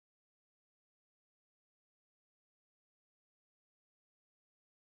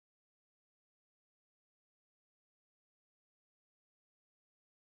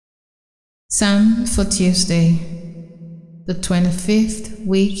Psalm for Tuesday, the 25th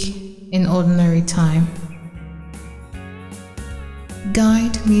week in Ordinary Time.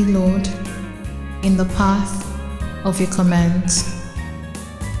 Guide me, Lord, in the path of your commands.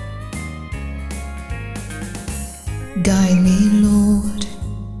 Guide me, Lord,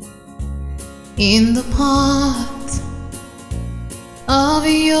 in the path of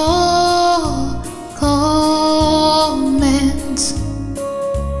your commands.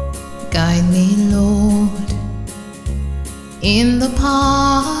 Guide me, Lord, in the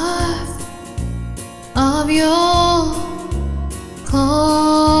path of your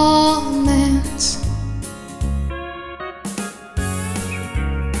commands.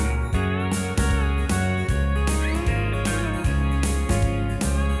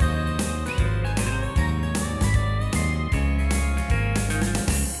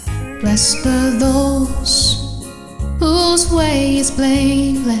 Blessed are those whose way is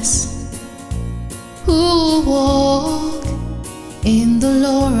blameless, who walk in the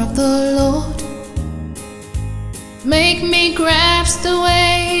law of the Lord. Make me grasp the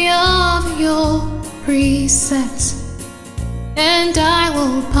way of your precepts, and I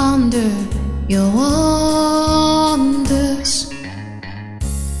will ponder your wonders.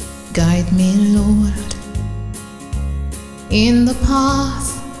 Guide me, Lord, in the path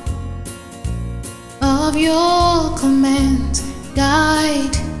of your command.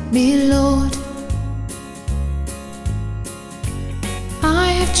 Guide me, Lord.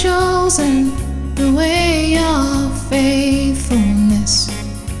 I have chosen the way of faithfulness.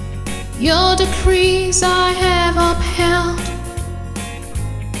 Your decrees I have upheld.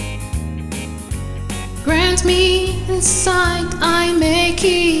 Grant me insight I may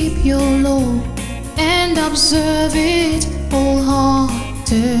keep your law and observe it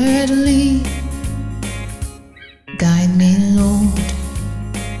wholeheartedly. Guide me, Lord,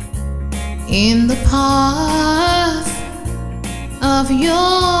 in the path of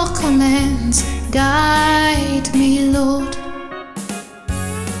your commands. Guide me, Lord.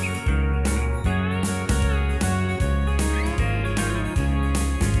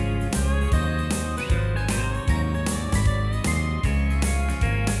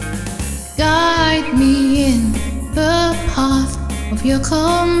 Guide me in the path of your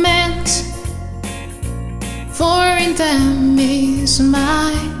commands, for in them is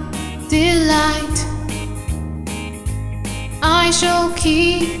my delight. I shall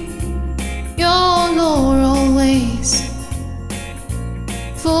keep your law always,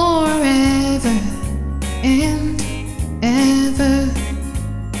 forever and ever.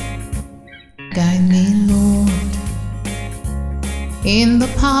 Guide me, Lord, in the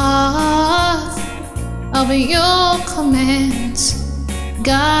path of your commands.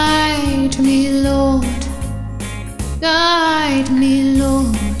 Guide me, Lord. Guide me,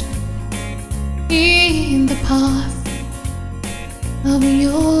 Lord, in the path of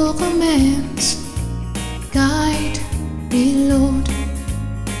your commands. Guide me, Lord.